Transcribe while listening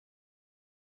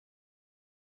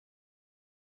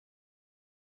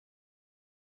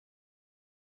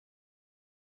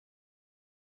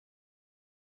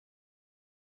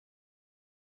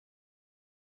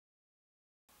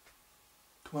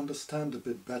to understand a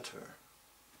bit better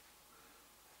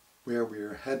where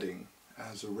we're heading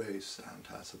as a race and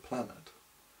as a planet,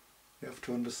 we have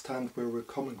to understand where we're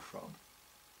coming from.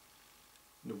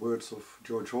 In the words of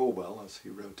George Orwell, as he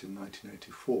wrote in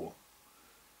 1984,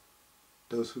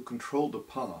 those who control the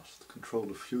past control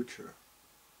the future,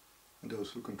 and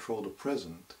those who control the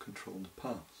present control the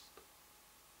past.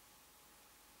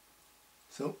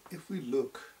 So if we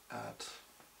look at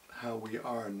how we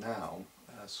are now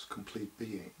as complete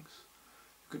beings,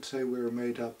 you could say we're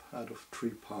made up out of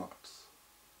three parts.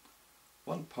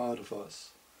 One part of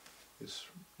us is,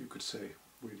 you could say,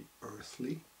 really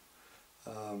earthly.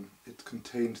 It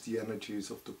contains the energies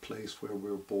of the place where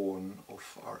we're born,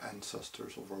 of our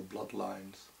ancestors, of our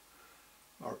bloodlines,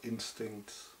 our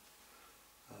instincts.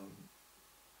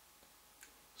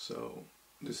 So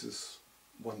this is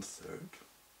 1/3.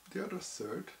 The other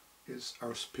third is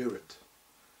our spirit,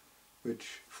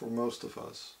 which for most of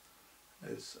us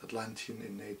is Atlantean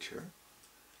in nature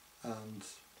and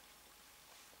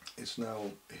is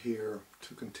now here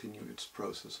to continue its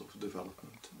process of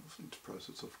development, its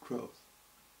process of growth.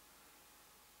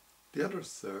 The other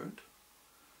third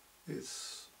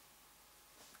is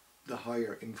the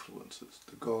higher influences,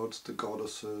 the gods, the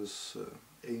goddesses,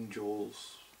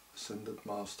 angels, ascended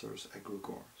masters,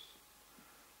 egregores,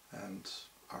 and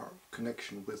our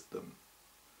connection with them.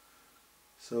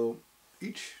 So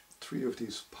each three of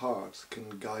these parts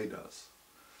can guide us,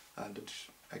 and it's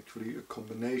actually a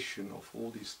combination of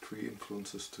all these three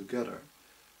influences together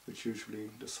which usually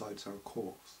decides our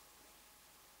course.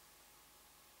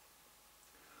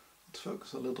 Let's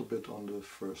focus a little bit on the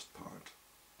first part,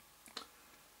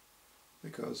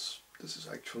 because this is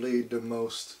actually the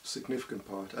most significant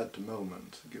part at the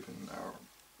moment, given our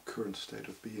current state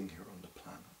of being here on the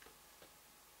planet.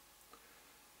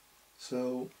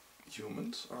 So,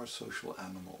 humans are social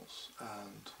animals,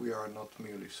 and we are not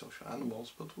merely social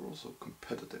animals, but we're also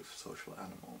competitive social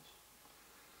animals.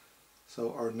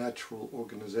 So our natural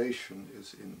organization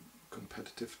is in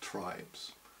competitive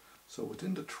tribes. So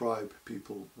within the tribe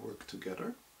people work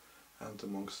together, and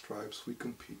amongst tribes we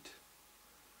compete.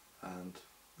 And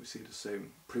we see the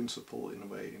same principle in a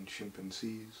way in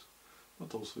chimpanzees,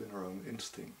 but also in our own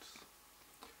instincts.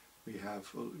 We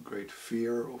have a great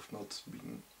fear of not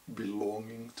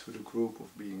belonging to the group,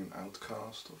 of being an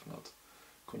outcast, of not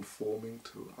conforming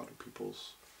to other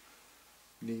people's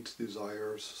needs,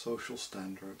 desires, social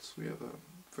standards. We have a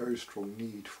very strong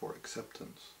need for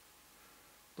acceptance.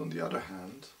 On the other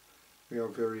hand, we are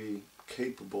very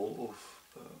capable of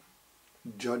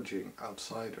judging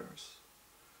outsiders.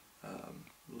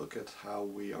 Look at how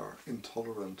we are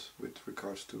intolerant with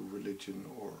regards to religion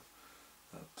or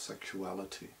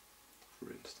sexuality,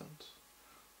 for instance,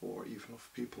 or even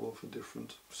of people of a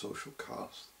different social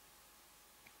caste,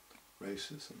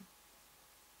 racism.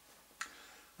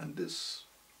 And this,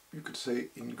 you could say,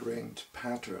 ingrained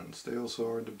patterns, they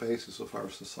also are the basis of our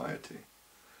society.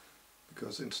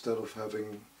 Because instead of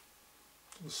having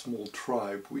a small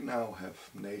tribe, we now have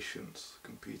nations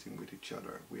competing with each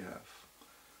other. We have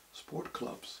sport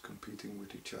clubs competing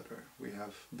with each other. We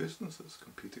have businesses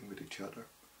competing with each other.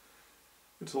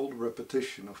 It's all the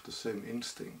repetition of the same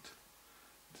instinct.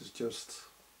 It is just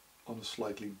on a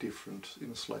slightly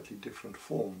different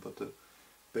form, but the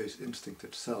base instinct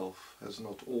itself has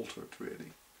not altered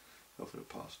really over the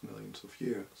past millions of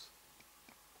years,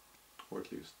 or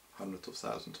at least hundreds of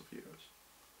thousands of years.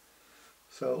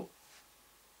 So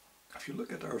if you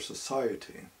look at our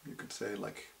society, you could say,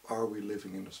 like, are we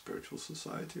living in a spiritual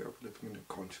society? Are we living in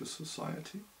a conscious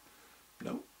society?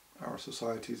 No, our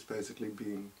society is basically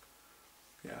being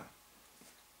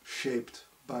shaped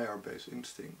by our base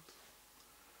instinct.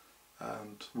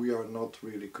 And we are not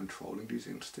really controlling these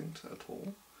instincts at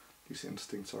all. These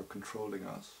instincts are controlling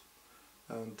us,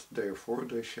 and therefore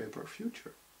they shape our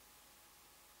future.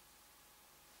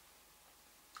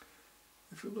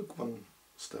 If you look one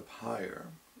step higher,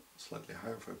 slightly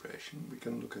higher vibration, we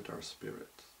can look at our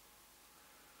spirit.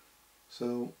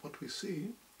 So what we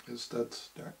see is that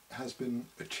there has been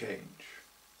a change.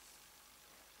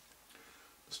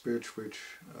 The spirits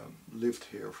which lived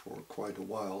here for quite a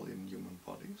while in human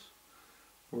bodies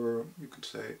were, you could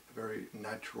say, very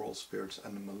natural spirits,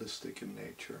 animalistic in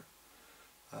nature.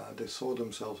 They saw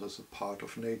themselves as a part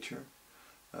of nature.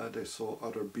 They saw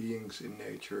other beings in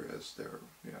nature as their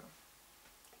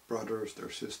brothers, their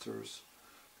sisters.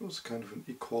 It was kind of an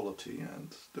equality,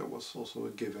 and there was also a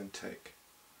give and take.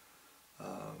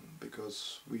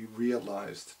 Because we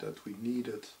realized that we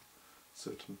needed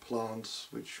certain plants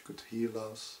which could heal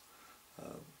us,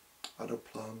 other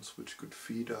plants which could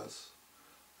feed us,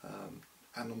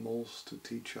 animals to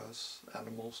teach us,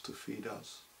 animals to feed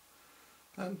us.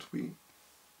 and we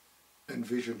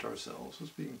envisioned ourselves as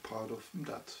being part of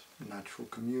that natural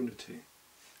community.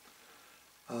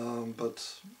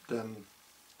 But then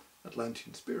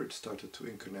Atlantean spirits started to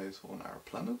incarnate on our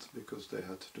planet because they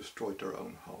had destroyed their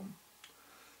own home.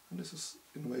 And this is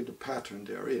in a way the pattern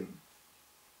they're in.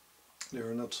 They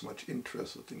are not so much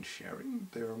interested in sharing,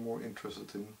 they are more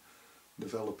interested in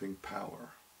developing power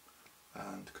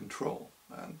and control.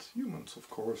 And humans, of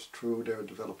course, through their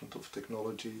development of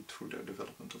technology, through their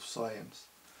development of science,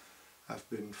 have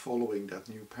been following that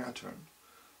new pattern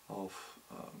of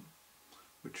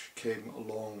which came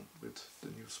along with the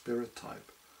new spirit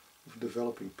type of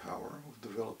developing power, of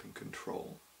developing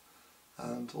control,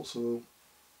 and also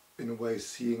in a way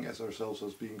seeing as ourselves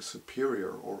as being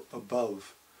superior or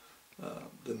above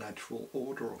the natural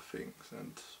order of things,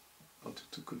 and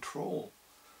wanted to control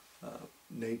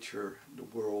nature, the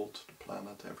world, the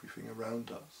planet, everything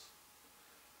around us.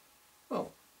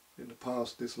 Well, in the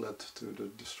past this led to the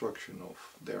destruction of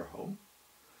their home,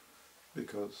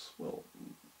 because, well,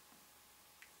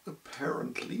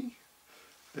 apparently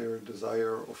their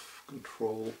desire of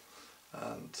control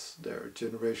and their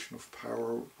generation of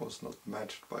power was not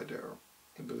matched by their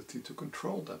ability to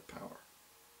control that power.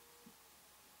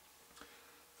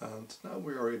 And now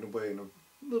we are in a way in a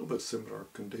little bit similar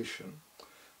condition.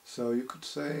 So you could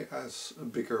say, as a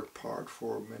bigger part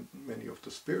for many of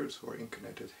the spirits who are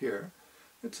incarnated here,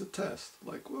 it's a test.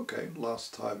 Like, okay,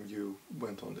 last time you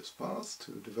went on this path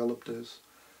to develop this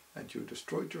and you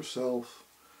destroyed yourself.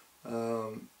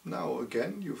 Now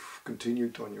again, you've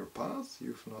continued on your path,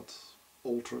 you've not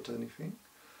altered anything.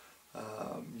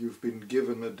 You've been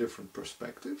given a different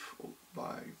perspective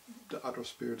by the other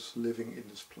spirits living in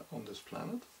on this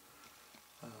planet,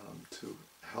 to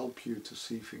help you to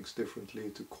see things differently,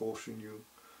 to caution you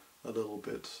a little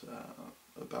bit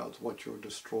about what you're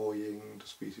destroying, the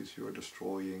species you're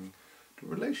destroying, the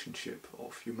relationship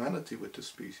of humanity with the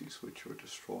species which you're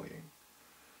destroying.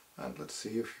 And let's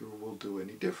see if you will do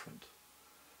any different.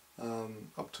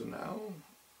 Up to now,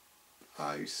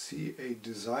 I see a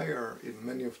desire in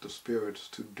many of the spirits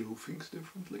to do things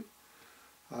differently.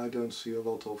 I don't see a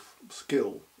lot of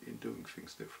skill in doing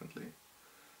things differently.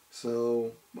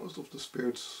 So most of the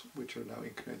spirits which are now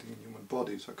incarnating in human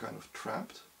bodies are kind of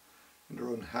trapped in their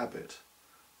own habit,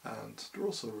 and they're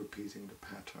also repeating the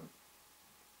pattern.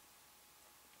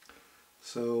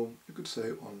 So you could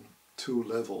say on two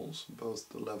levels, both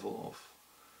the level of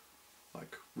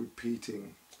like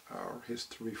repeating our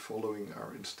history, following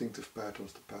our instinctive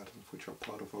patterns, the patterns which are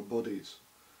part of our bodies,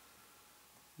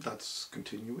 that's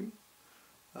continuing,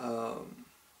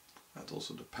 and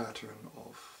also the pattern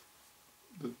of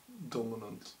the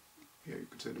dominant, you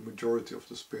could say the majority of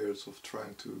the spirits of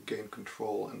trying to gain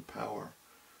control and power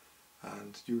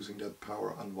and using that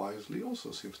power unwisely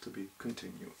also seems to be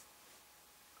continuing.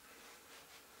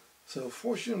 So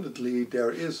fortunately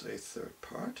there is a third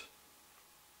part,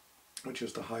 which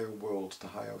is the higher worlds, the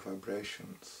higher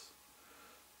vibrations.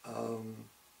 On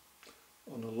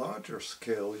a larger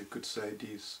scale, you could say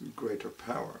these greater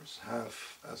powers have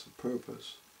as a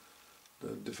purpose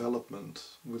the development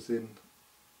within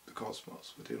the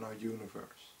cosmos, within our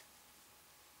universe.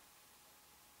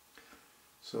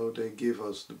 So they give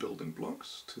us the building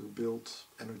blocks to build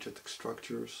energetic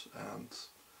structures, and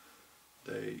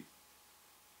they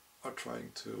are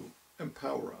trying to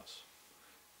empower us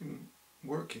in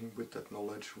working with that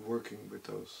knowledge, working with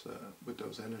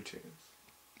those energies.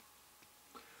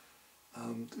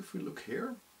 If we look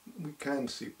here, we can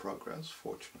see progress,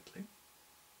 fortunately.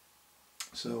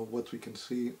 So what we can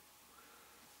see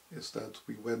is that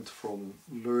we went from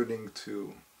learning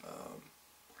to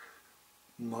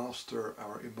master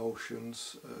our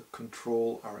emotions,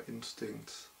 control our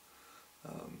instincts,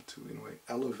 to in a way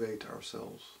elevate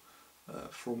ourselves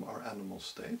from our animal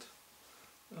state.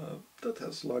 That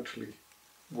has largely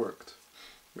worked.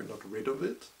 We're not rid of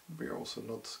it, we're also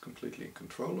not completely in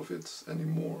control of it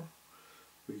anymore.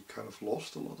 We kind of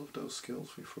lost a lot of those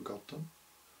skills, we forgot them.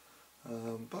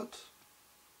 But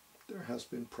there has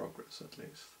been progress at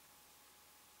least.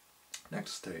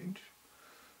 Next stage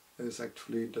is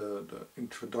actually the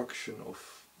introduction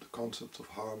of the concept of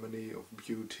harmony, of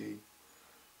beauty,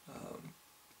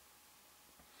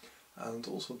 and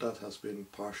also that has been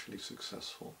partially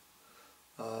successful.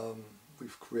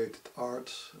 We've created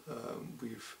art,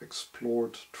 we've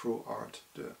explored through art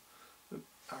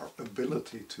our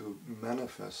ability to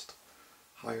manifest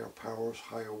higher powers,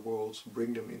 higher worlds,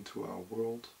 bring them into our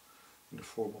world in the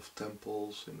form of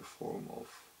temples, in the form of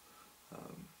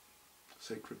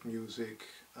sacred music,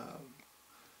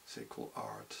 sacred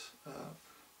art,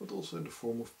 but also in the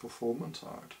form of performance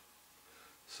art.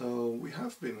 So we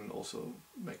have been also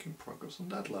making progress on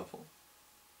that level.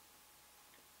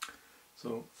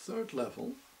 So third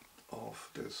level of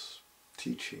this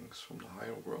teachings from the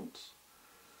higher worlds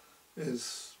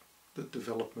is the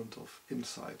development of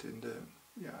insight in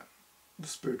the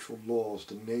spiritual laws,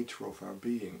 the nature of our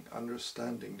being,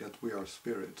 understanding that we are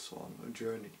spirits on a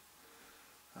journey,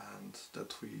 and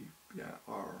that we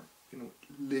are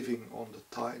living on the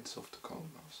tides of the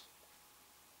cosmos.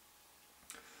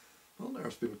 Well,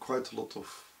 there's been quite a lot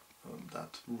of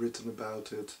that written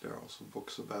about it. There are also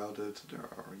books about it. There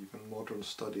are even modern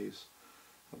studies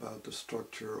about the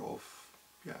structure of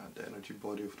the energy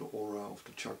body, of the aura, of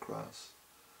the chakras,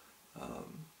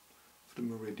 of the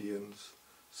meridians.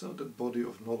 So that body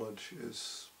of knowledge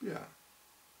is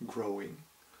growing,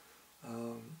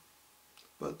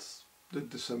 but the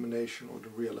dissemination or the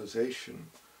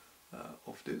realization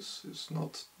of this is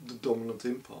not the dominant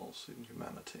impulse in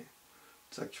humanity.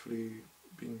 It's actually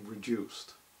being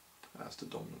reduced as the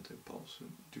dominant impulse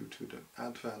due to the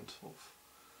advent of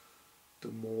the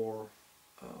more,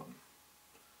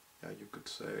 you could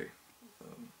say,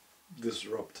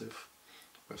 disruptive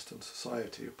Western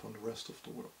society upon the rest of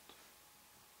the world.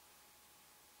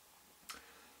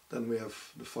 Then we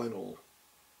have the final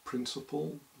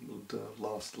principle, the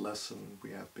last lesson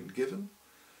we have been given,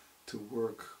 to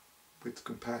work with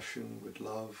compassion, with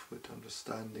love, with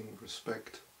understanding,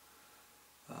 respect,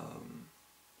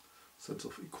 sense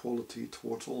of equality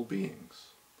towards all beings.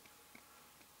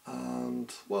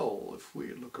 And, well, if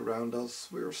we look around us,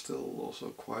 we're still also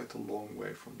quite a long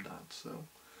way from that. So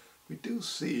we do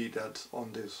see that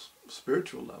on this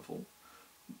spiritual level,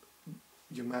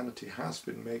 humanity has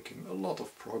been making a lot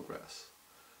of progress,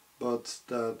 but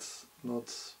that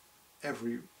not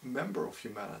every member of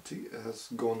humanity has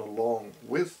gone along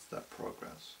with that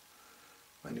progress.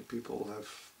 Many people have,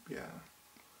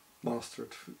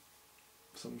 mastered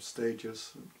some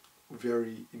stages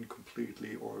very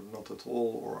incompletely, or not at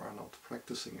all, or are not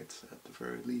practicing it at the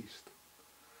very least.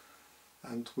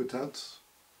 And without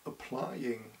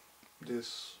applying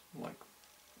this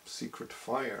secret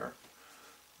fire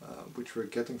which we're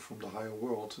getting from the higher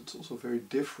world, it's also very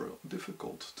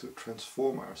difficult to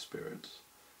transform our spirits,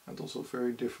 and also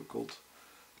very difficult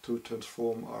to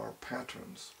transform our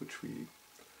patterns which we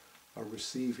are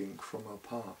receiving from our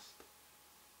past.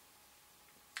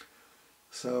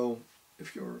 So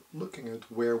if you're looking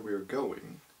at where we're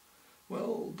going,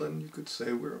 well, then you could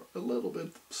say we're a little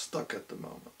bit stuck at the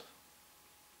moment.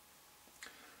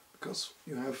 Because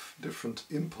you have different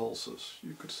impulses,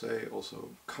 you could say,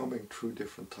 also coming through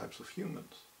different types of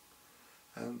humans.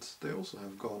 And they also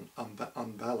have gone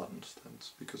unbalanced, and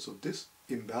because of this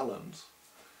imbalance,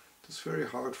 it's very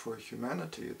hard for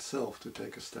humanity itself to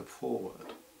take a step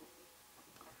forward.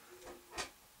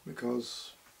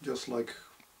 Because just like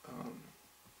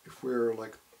if we're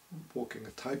walking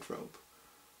a tightrope,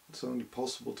 it's only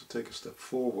possible to take a step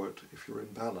forward if you're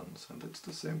in balance, and it's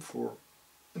the same for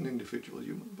an individual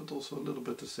human, but also a little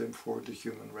bit the same for the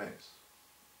human race.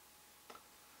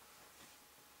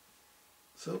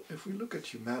 So if we look at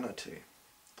humanity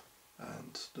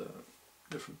and the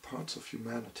different parts of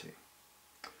humanity,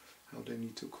 how they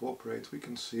need to cooperate, we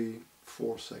can see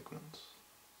 4 segments.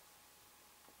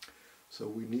 So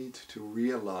we need to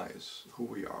realize who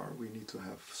we are, we need to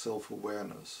have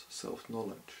self-awareness,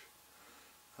 self-knowledge.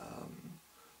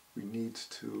 We need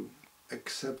to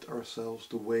accept ourselves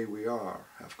the way we are,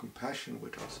 have compassion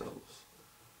with ourselves.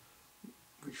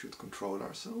 We should control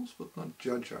ourselves, but not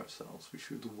judge ourselves. We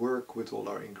should work with all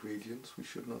our ingredients, we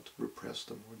should not repress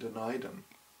them or deny them.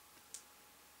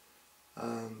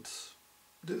 And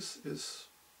this is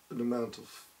an amount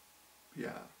of,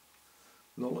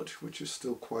 knowledge which is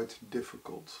still quite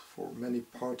difficult for many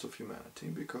parts of humanity,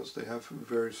 because they have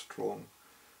very strong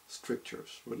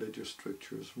strictures, religious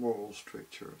strictures, moral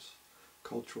strictures,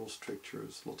 cultural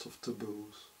strictures, lots of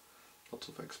taboos, lots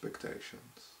of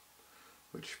expectations,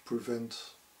 which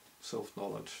prevent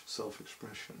self-knowledge,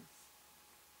 self-expression.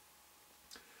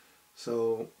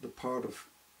 So the part of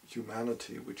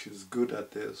humanity which is good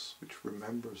at this, which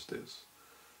remembers this,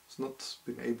 has not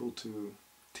been able to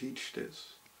teach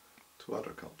this to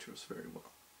other cultures very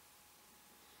well.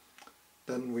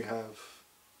 Then we have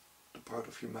the part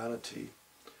of humanity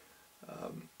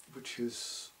which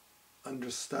is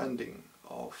understanding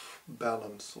of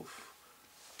balance, of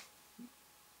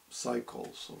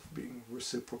cycles, of being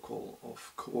reciprocal,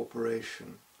 of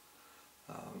cooperation,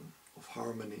 of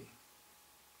harmony,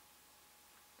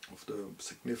 of the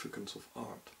significance of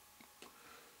art.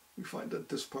 We find that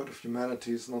this part of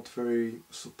humanity is not very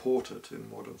supported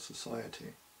in modern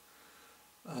society,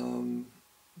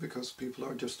 because people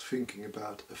are just thinking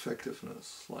about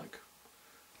effectiveness, like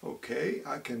okay,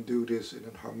 I can do this in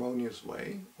a harmonious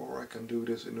way, or I can do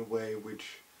this in a way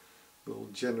which will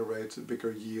generate a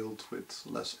bigger yield with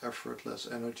less effort, less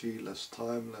energy, less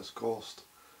time, less cost,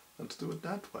 and to do it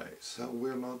that way. So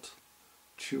we're not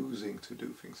choosing to do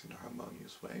things in a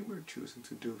harmonious way, we're choosing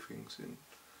to do things in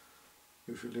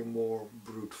usually a more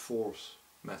brute force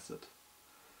method,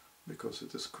 because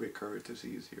it is quicker, it is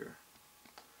easier.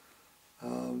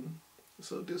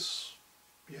 So this,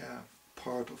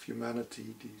 part of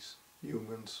humanity, these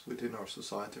humans within our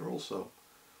society are also,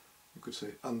 you could say,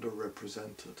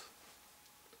 underrepresented.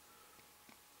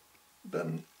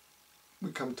 Then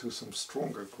we come to some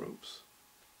stronger groups.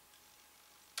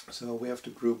 So we have the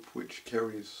group which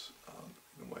carries,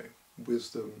 in a way,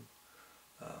 wisdom,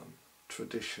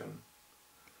 tradition,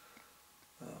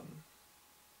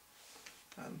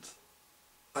 and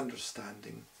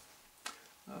understanding.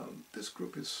 This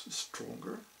group is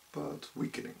stronger but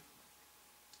weakening.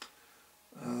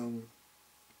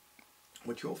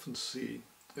 What you often see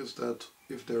is that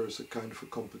if there is a kind of a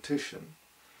competition,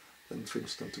 then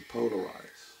things tend to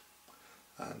polarize.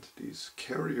 And these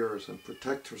carriers and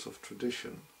protectors of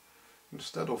tradition,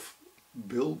 instead of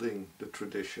building the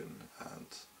tradition and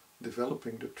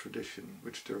developing the tradition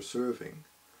which they're serving,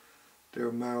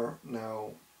 they're more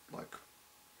now, like,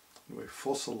 in a way,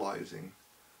 fossilizing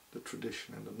the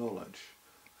tradition and the knowledge,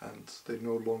 and they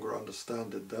no longer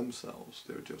understand it themselves.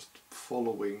 They're just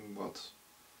following what,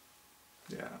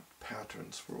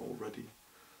 patterns were already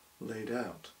laid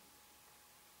out.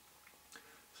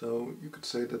 So you could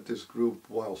say that this group,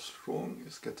 while strong,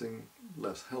 is getting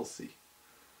less healthy,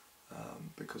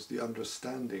 because the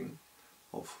understanding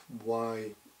of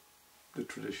why the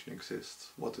tradition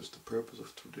exists, what is the purpose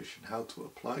of tradition, how to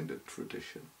apply the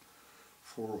tradition,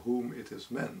 for whom it is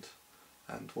meant,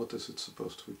 and what is it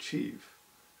supposed to achieve,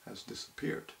 has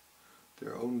disappeared.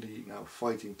 They're only now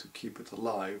fighting to keep it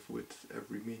alive with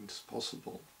every means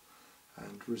possible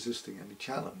and resisting any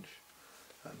challenge.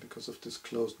 And because of this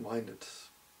closed-minded,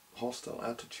 hostile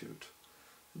attitude,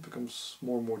 it becomes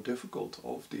more and more difficult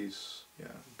of these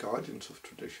guardians of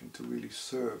tradition to really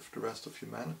serve the rest of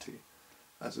humanity,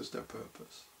 as is their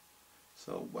purpose.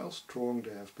 So while strong,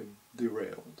 they have been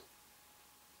derailed.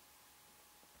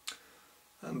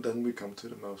 And then we come to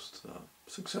the most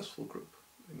successful group,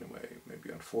 in a way, maybe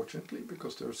unfortunately,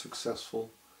 because they're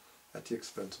successful at the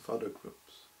expense of other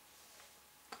groups.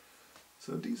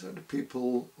 So these are the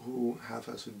people who have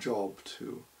as a job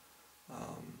to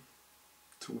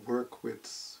work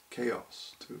with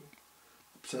chaos, to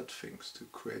upset things, to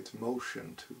create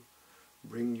motion, to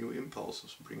bring new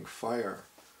impulses, bring fire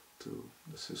to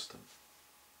the system.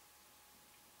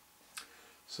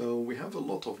 So we have a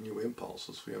lot of new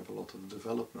impulses, we have a lot of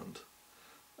development,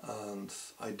 and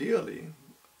ideally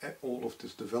all of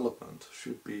this development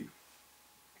should be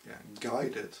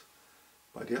guided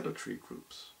by the other three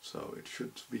groups. So it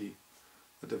should be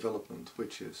a development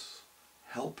which is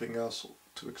helping us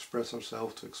to express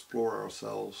ourselves, to explore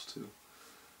ourselves, to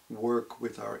work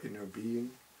with our inner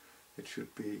being. It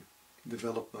should be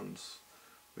developments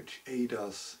which aid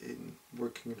us in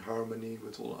working in harmony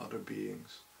with all other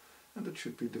beings. And it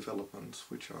should be developments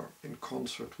which are in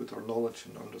concert with our knowledge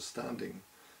and understanding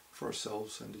of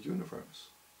ourselves and the universe.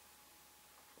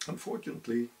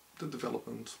 Unfortunately, the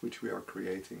developments which we are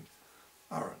creating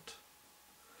aren't.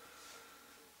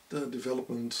 The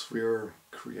developments we are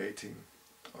creating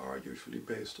are usually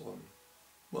based on,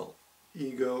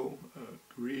 ego,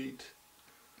 greed,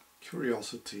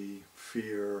 curiosity,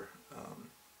 fear.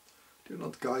 They're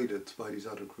not guided by these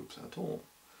other groups at all.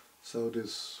 So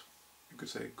this, you could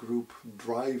say, group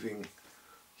driving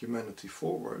humanity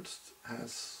forward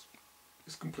is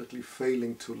completely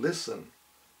failing to listen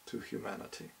to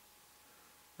humanity.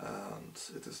 And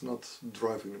it is not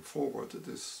driving them forward, it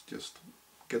is just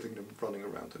getting them running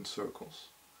around in circles.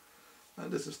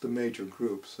 And this is the major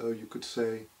group. So you could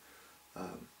say,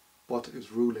 what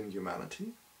is ruling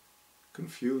humanity?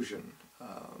 Confusion.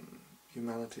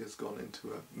 Humanity has gone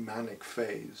into a manic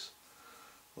phase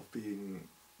of being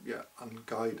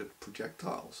unguided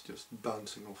projectiles just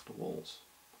bouncing off the walls.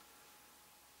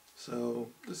 So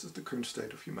this is the current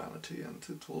state of humanity, and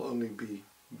it will only be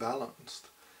balanced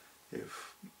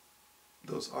if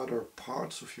those other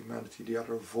parts of humanity, the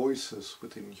other voices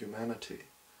within humanity,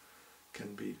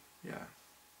 can be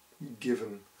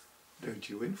given their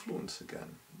due influence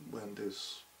again, when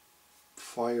this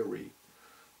fiery,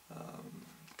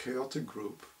 chaotic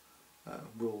group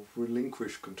will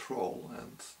relinquish control,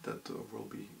 and that there will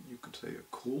be, you could say, a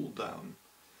cool down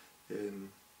in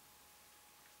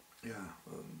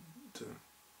the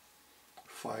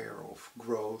fire of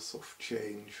growth, of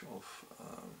change, of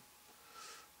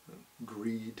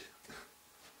greed,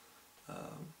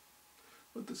 Um,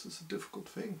 but this is a difficult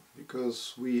thing,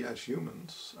 because we as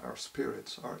humans, our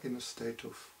spirits, are in a state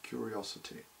of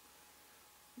curiosity.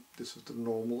 This is the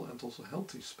normal and also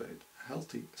healthy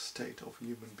state of a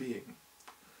human being.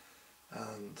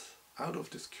 And out of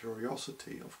this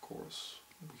curiosity, of course,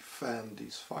 we fan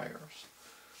these fires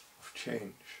of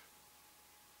change.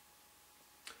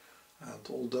 And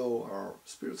although our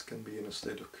spirits can be in a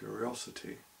state of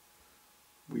curiosity,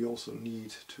 we also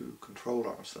need to control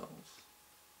ourselves.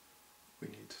 We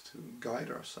need to guide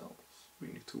ourselves. We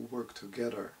need to work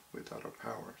together with other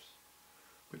powers,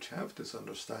 which have this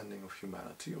understanding of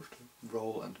humanity, of the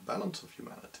role and balance of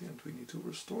humanity, and we need to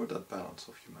restore that balance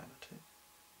of humanity.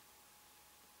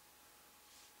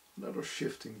 Another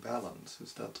shifting balance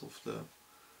is that of the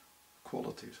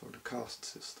qualities, or the caste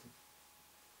system.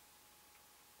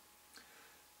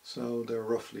 So there are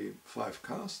roughly 5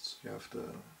 castes. You have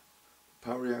the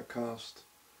Pariah caste,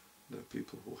 the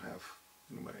people who have,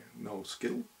 in a way, no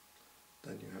skill.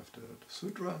 Then you have the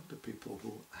Sudra, the people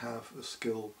who have a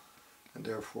skill and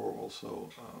therefore also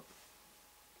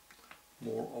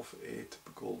more of a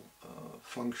typical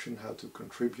function, how to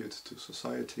contribute to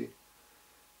society.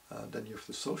 Then you have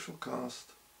the social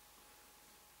caste,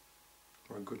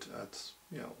 who are good at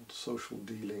all the social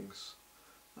dealings.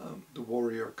 The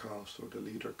warrior caste, or the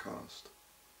leader caste,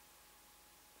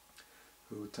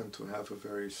 who tend to have a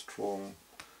very strong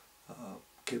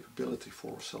capability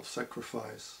for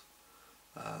self-sacrifice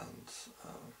and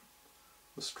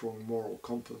a strong moral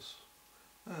compass.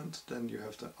 And then you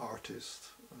have the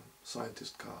artist,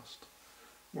 scientist caste,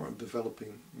 more on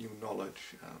developing new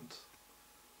knowledge and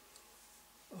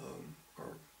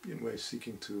are in a way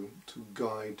seeking to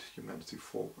guide humanity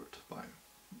forward by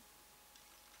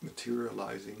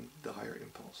materializing the higher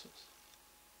impulses.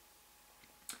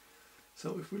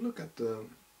 So if we look at the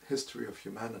history of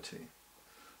humanity,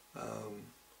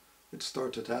 it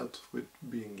started out with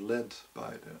being led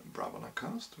by the Brahmana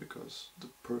caste, because the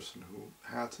person who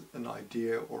had an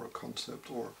idea or a concept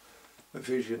or a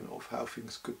vision of how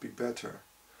things could be better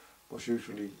was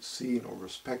usually seen or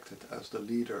respected as the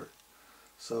leader.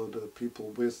 So the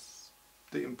people with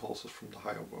the impulses from the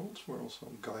higher worlds were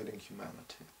also guiding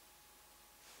humanity.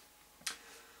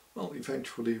 Well,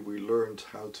 eventually we learned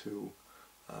how to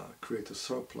create a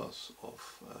surplus of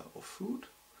food,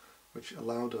 which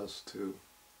allowed us to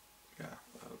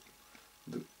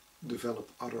develop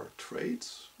other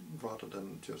trades rather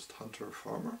than just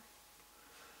hunter-farmer.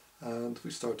 And we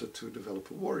started to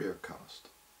develop a warrior caste.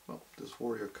 Well, this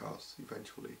warrior caste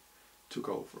eventually took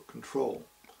over control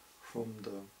from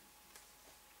the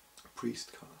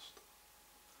priest caste.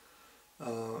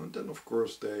 Then of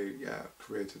course they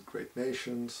created great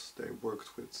nations. They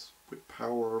worked with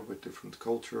power, with different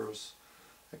cultures,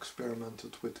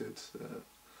 experimented with it,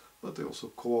 but they also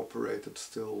cooperated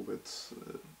still with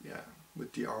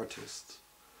the artists,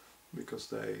 because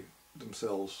they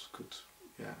themselves could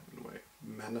in a way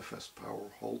manifest power,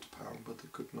 hold power, but they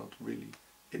could not really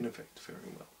innovate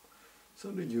very well.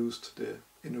 So they used the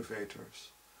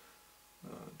innovators,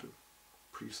 the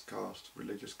priest caste,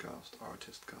 religious caste,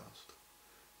 artist caste,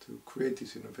 to create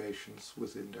these innovations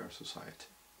within their society.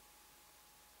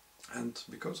 And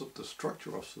because of the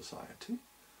structure of society,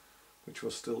 which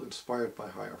was still inspired by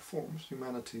higher forms,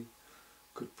 humanity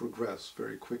could progress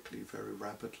very quickly, very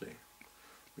rapidly,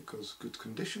 because good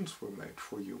conditions were made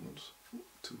for humans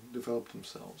to develop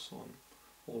themselves on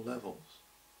all levels.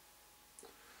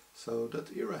 So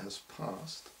that era has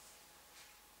passed,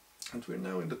 and we're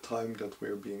now in the time that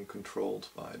we're being controlled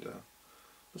by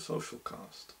the social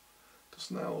caste. It's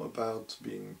now about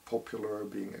being popular,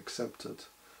 being accepted,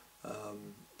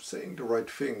 saying the right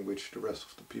thing which the rest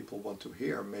of the people want to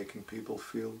hear, making people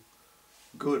feel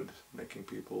good, making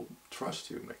people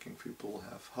trust you, making people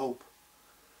have hope.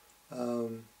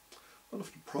 One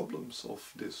of the problems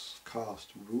of this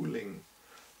caste ruling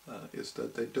is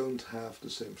that they don't have the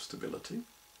same stability.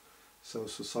 So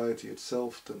society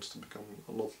itself tends to become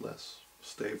a lot less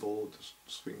stable, just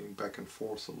swinging back and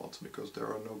forth a lot, because there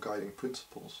are no guiding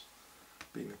principles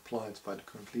being applied by the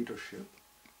current leadership.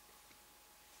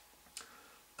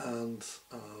 And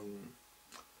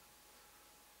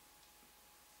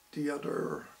the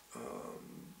other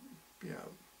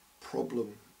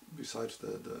problem, besides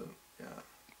the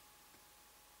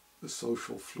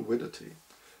social fluidity,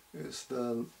 is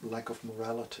the lack of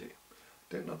morality.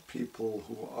 They're not people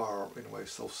who are in a way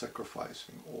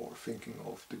self-sacrificing or thinking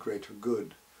of the greater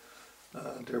good.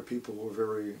 They're people who are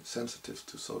very sensitive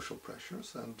to social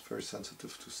pressures and very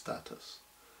sensitive to status.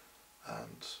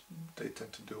 And they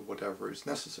tend to do whatever is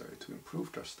necessary to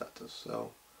improve their status.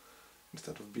 So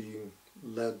instead of being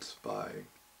led by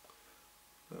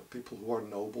people who are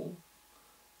noble,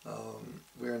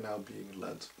 We are now being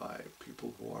led by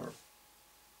people who are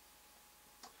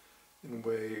in a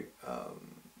way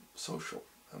social.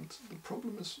 And the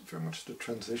problem is very much the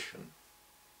transition.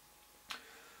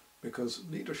 Because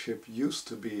leadership used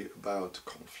to be about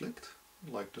conflict,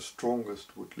 like the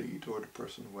strongest would lead, or the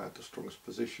person who had the strongest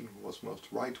position, who was most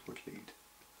right, would lead.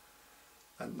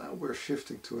 And now we're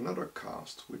shifting to another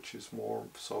caste, which is more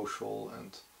social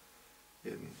and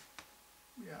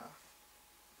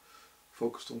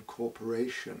focused on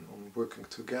cooperation, on working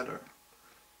together,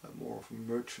 more of a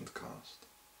merchant caste.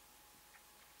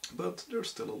 But there's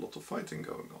still a lot of fighting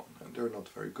going on, and they're not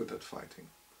very good at fighting.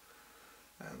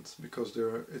 And because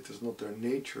it is not their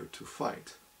nature to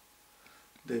fight,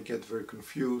 they get very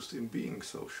confused in being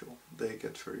social. They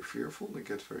get very fearful, they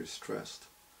get very stressed,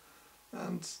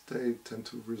 and they tend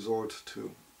to resort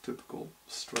to typical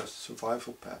stress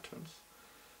survival patterns,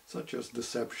 such as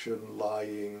deception,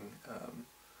 lying,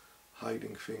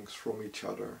 hiding things from each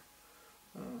other.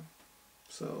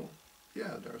 So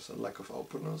yeah, there's a lack of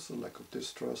openness, a lack of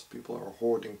distrust, people are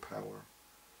hoarding power,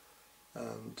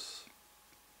 and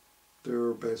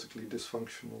they're basically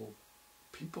dysfunctional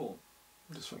people,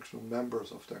 dysfunctional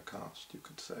members of their caste, you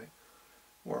could say,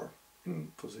 or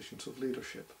in positions of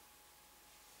leadership.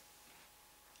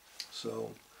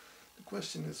 So the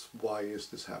question is, why is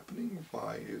this happening?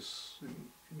 Why is,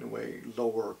 in a way,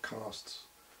 lower castes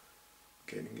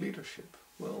gaining leadership?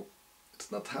 Well,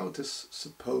 it's not how it is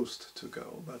supposed to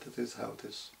go, but it is how it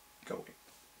is going.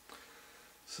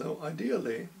 So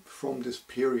ideally, from this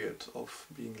period of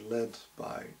being led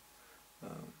by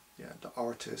the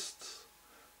artists,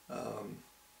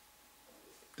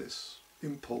 this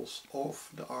impulse of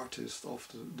the artist, of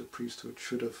the priesthood,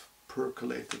 should have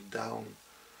percolated down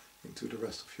into the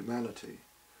rest of humanity.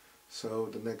 So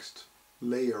the next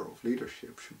layer of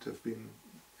leadership should have been,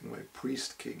 in a way,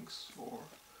 priest kings or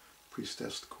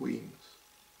priestess queens.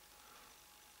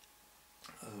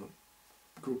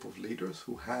 A group of leaders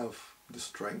who have the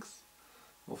strength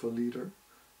of a leader,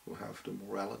 who have the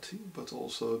morality, but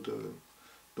also the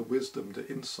wisdom, the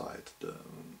insight, the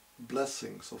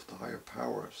blessings of the higher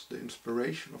powers, the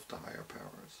inspiration of the higher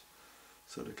powers,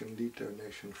 so they can lead their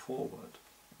nation forward.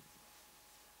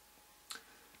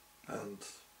 And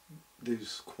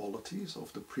these qualities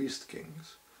of the priest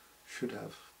kings should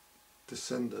have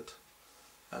descended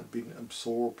and been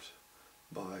absorbed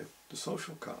by the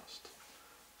social caste,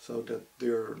 so that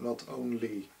they're not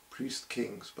only priest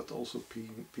kings, but also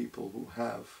people who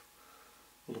have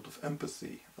a lot of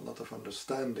empathy, a lot of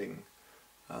understanding,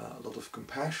 a lot of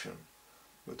compassion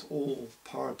with all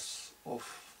parts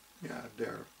of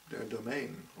their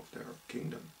domain, of their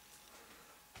kingdom,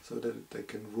 so that they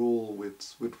can rule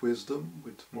with wisdom,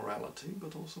 with morality,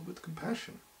 but also with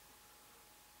compassion.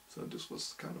 So this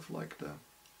was kind of like the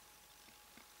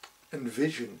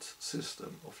envisioned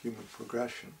system of human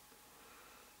progression.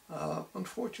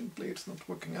 Unfortunately, it's not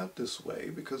working out this way,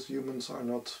 because humans are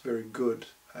not very good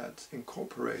at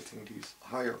incorporating these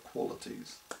higher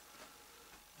qualities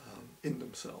in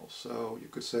themselves. So you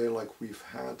could say, like, we've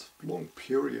had long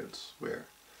periods where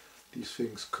these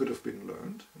things could have been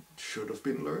learned, should have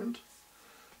been learned,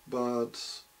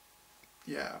 but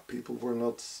yeah, people were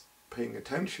not paying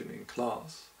attention in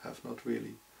class, have not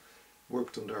really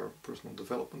worked on their personal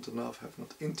development enough, have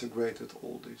not integrated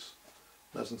all these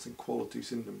lessons and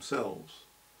qualities in themselves.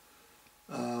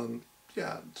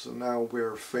 So now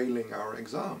we're failing our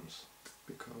exams,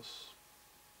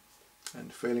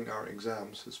 and failing our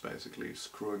exams is basically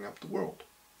screwing up the world.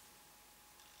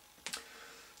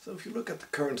 So if you look at the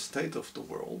current state of the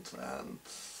world and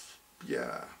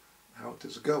how it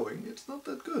is going, it's not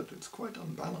that good, it's quite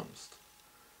unbalanced.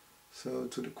 So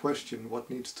to the question, what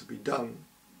needs to be done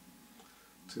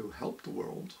to help the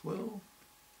world, well,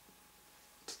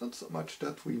 it's not so much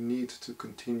that we need to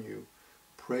continue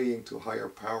praying to higher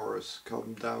powers,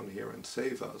 come down here and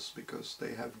save us, because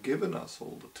they have given us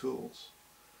all the tools.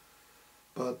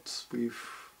 But we've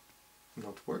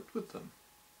not worked with them.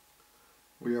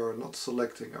 We are not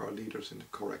selecting our leaders in the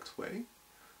correct way.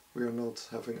 We are not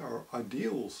having our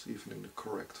ideals even in the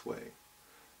correct way.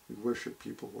 We worship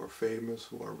people who are famous,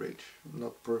 who are rich,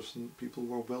 not people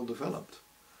who are well developed,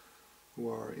 who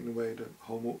are in a way the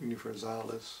homo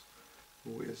universalis,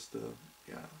 who is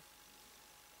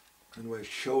in a way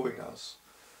showing us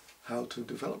how to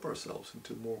develop ourselves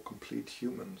into more complete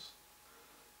humans.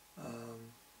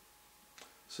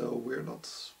 So we're not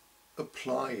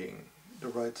applying the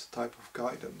right type of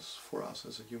guidance for us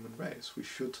as a human race. We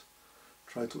should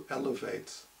try to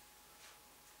elevate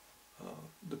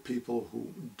the people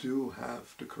who do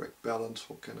have the correct balance,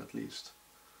 or can at least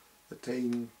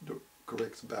attain the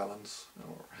correct balance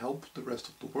or help the rest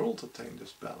of the world attain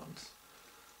this balance.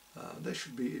 They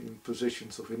should be in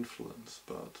positions of influence,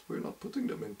 but we're not putting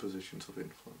them in positions of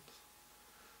influence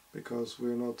because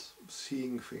we're not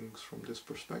seeing things from this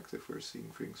perspective. We're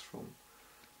seeing things from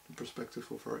the perspective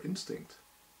of our instinct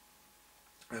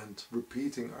and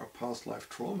repeating our past life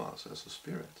traumas as a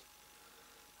spirit.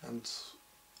 And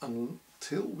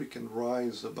until we can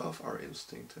rise above our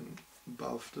instinct and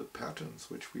above the patterns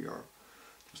which we are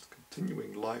just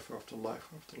continuing life after life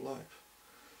after life,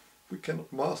 we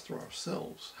cannot master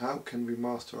ourselves. How can we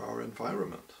master our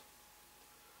environment?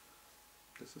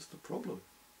 This is the problem.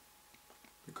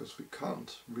 Because we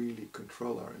can't really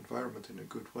control our environment in a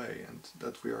good way, and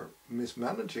that we are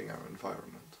mismanaging our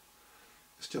environment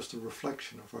is just a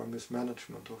reflection of our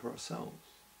mismanagement of ourselves.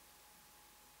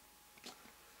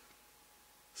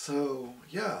 So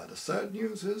yeah, the sad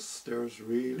news is there's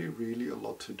really a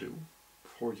lot to do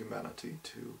for humanity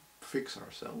to fix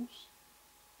ourselves,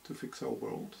 to fix our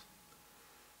world.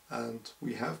 And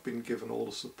we have been given all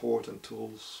the support and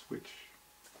tools which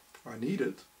are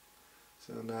needed.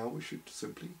 So now we should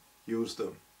simply use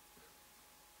them.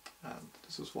 And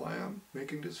this is why I'm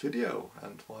making this video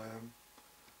and why I'm,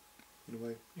 in a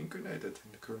way, incarnated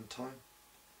in the current time.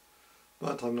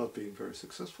 But I'm not being very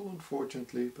successful,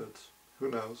 unfortunately, but who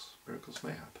knows, miracles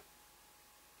may happen.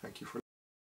 Thank you for listening.